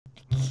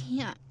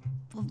can't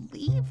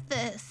believe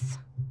this.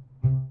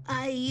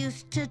 I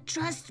used to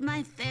trust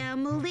my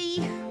family.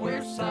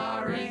 We're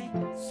sorry,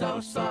 so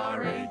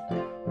sorry.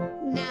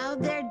 Now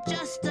they're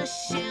just a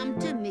sham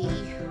to me.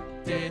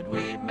 Did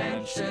we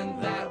mention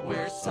that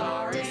we're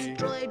sorry?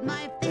 Destroyed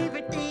my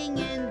favorite thing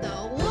in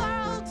the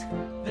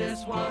world.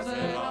 This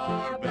wasn't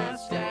our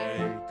best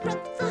day.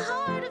 Broke the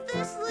heart of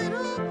this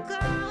little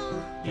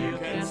girl. You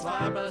can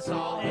slap us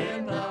all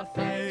in the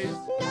face.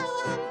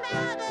 No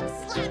amount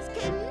of slaps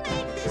can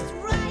make this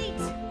right.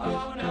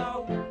 Oh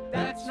no,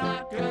 that's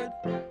not good.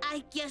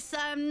 I guess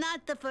I'm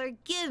not the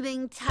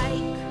forgiving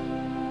type.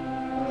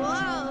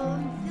 Whoa,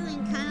 I'm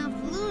feeling kind of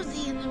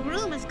floozy and the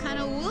room is kind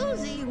of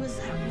woozy. Was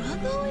that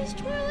rug always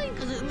twirling?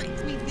 Because it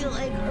makes me feel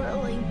like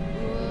hurling.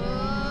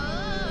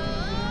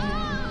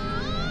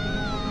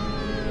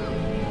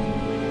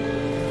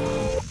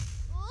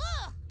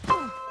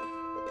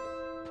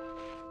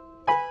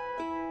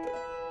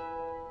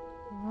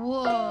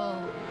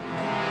 Whoa.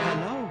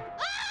 Hello.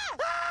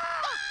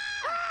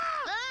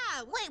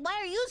 Wait, why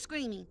are you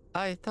screaming?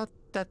 I thought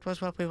that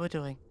was what we were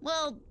doing.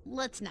 Well,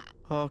 let's not.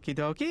 Okie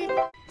dokie.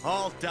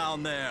 Halt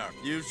down there.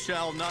 You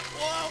shall not.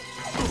 Whoa!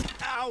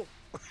 Ow!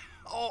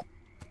 Oh.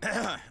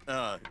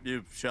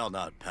 You shall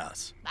not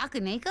pass.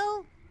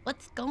 Bakaneko?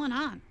 What's going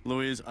on?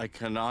 Louise, I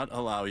cannot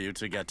allow you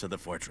to get to the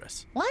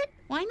fortress. What?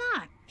 Why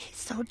not? He's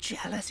so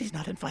jealous he's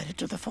not invited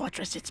to the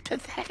fortress. It's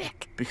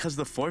pathetic. Because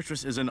the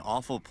fortress is an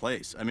awful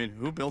place. I mean,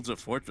 who builds a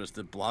fortress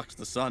that blocks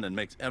the sun and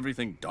makes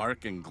everything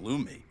dark and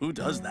gloomy? Who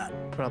does that?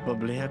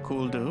 Probably a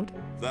cool dude.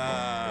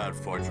 That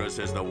fortress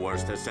is the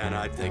worstest, and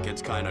I think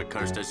it's kind of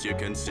cursed. As you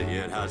can see,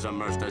 it has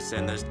immersed us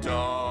in this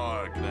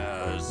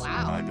darkness.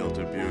 Wow. I built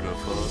a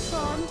beautiful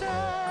sun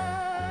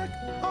deck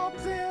up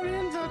there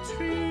in the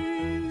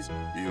trees.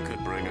 You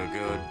could bring a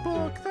good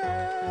book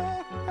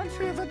there and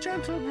feel the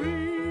gentle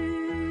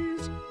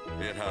breeze.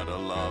 It had a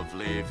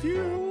lovely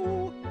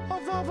view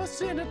of the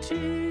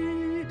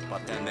vicinity.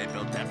 But then they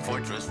built that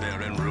fortress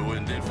there and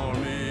ruined it for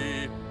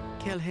me.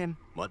 Kill him.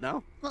 What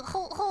now? Well,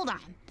 hold on.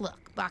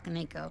 Look,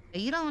 Bakaneko,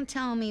 you don't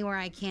tell me where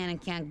I can and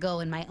can't go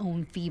in my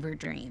own fever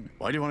dream.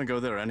 Why do you want to go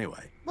there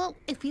anyway? Well,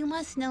 if you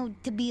must know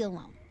to be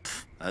alone.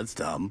 That's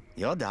dumb.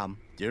 You're dumb.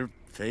 Your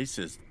face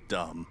is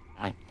dumb.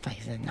 My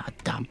face is not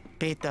dumb.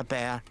 Peter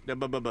Bear.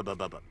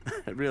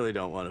 I really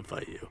don't want to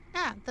fight you.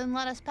 Yeah, then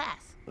let us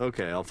pass.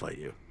 Okay, I'll fight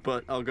you.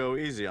 But I'll go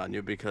easy on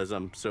you because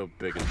I'm so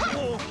big and...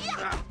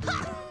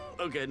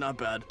 Okay, not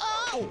bad.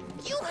 All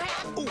you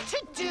have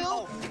to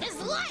do is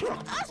let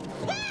us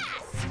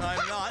pass!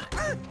 I'm not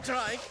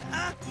trying.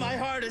 My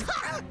heart is...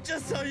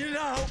 Just so you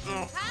know.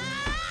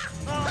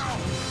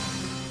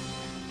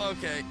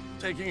 Okay,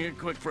 taking a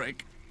quick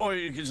break. Or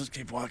you can just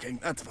keep walking.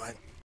 That's fine.